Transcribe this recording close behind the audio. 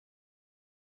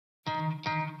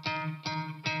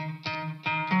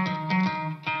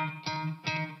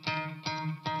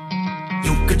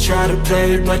try to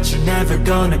play, but you're never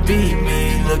gonna beat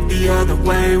me. Look the other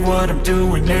way, what I'm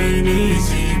doing ain't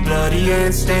easy. Bloody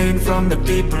hands stained from the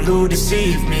people who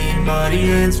deceive me. Muddy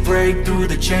hands break through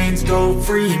the chains, go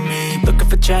free me. Looking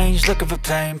for change, looking for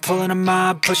pain, pulling a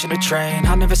mob, pushing a train.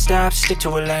 I'll never stop, stick to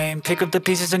a lane, pick up the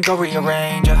pieces and go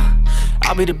rearrange.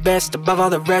 I'll be the best above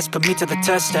all the rest, put me to the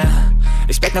test and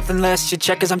expect nothing less. You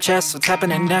check as I'm chess, what's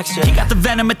happening next? Yeah. He got the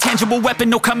venom, a tangible weapon,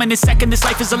 no coming in second. This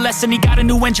life is a lesson. He got a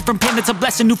new engine from pain, that's a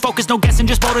blessing. New focus, no guessing,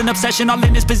 just bold and obsession. All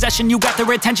in his possession, you got their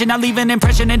attention. I'll leave an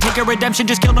impression and take a redemption.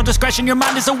 Just kill, no discretion. Your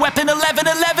mind is a weapon.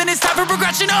 11-11, it's time for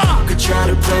progression. You could try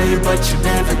to play, but you're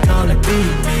never gonna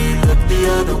beat me. Look the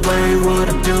other way, what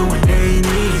I'm doing ain't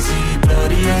easy.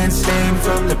 Bloody hands stained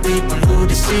from the people who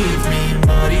deceive me.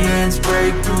 Muddy hands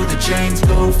break through the chains,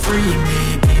 go free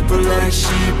me. People like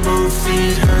sheep move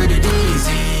feet, hurt it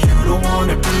easy. You don't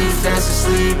wanna be fast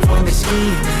asleep when they're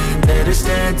scheming. Better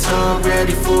stand tall,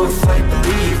 ready for a fight,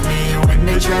 believe me. When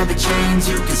they try the chains,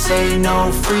 you can say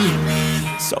no, free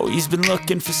me. So he's been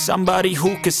looking for somebody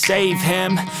who could save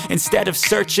him, instead of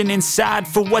searching inside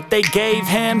for what they gave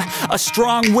him. A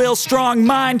strong will, strong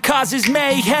mind causes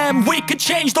mayhem. We could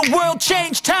change the world,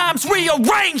 change times,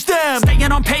 rearrange them.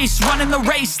 Staying on pace, running the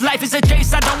race. Life is a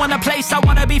chase, I don't want a place, I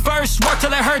wanna be first. Work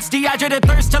till it hurts, dehydrated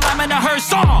thirst till I'm in a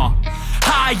hearse.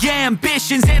 High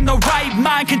ambitions and the right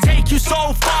mind can take you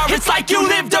so far. It's like you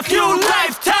lived a few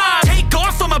lifetimes. Take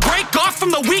off from a break off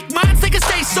from the weak minds, they can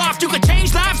stay soft. You can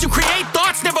change lives, you create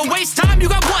thoughts, never waste time. You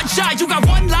got one shot, you got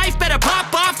one life, better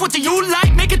pop off. What do you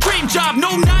like? Make a dream job. No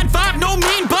 9-5, no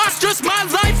mean boss, just my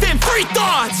life and free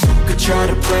thoughts. You could try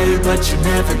to play, but you're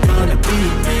never gonna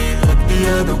beat me. Look the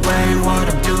other way, what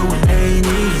I'm doing ain't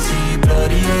easy.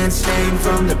 Bloody hands stained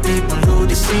from the people who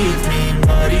deceive me.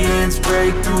 Muddy hands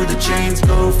break through the chains,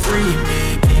 go free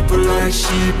me. People like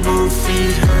sheep move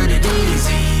feet, hurt it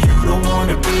easy. You don't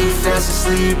wanna be fast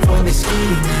asleep when they're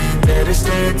scheming. Better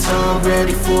stand tall,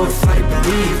 ready for a fight,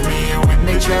 believe me. When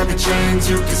they try the chains,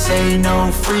 you can say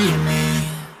no, free me.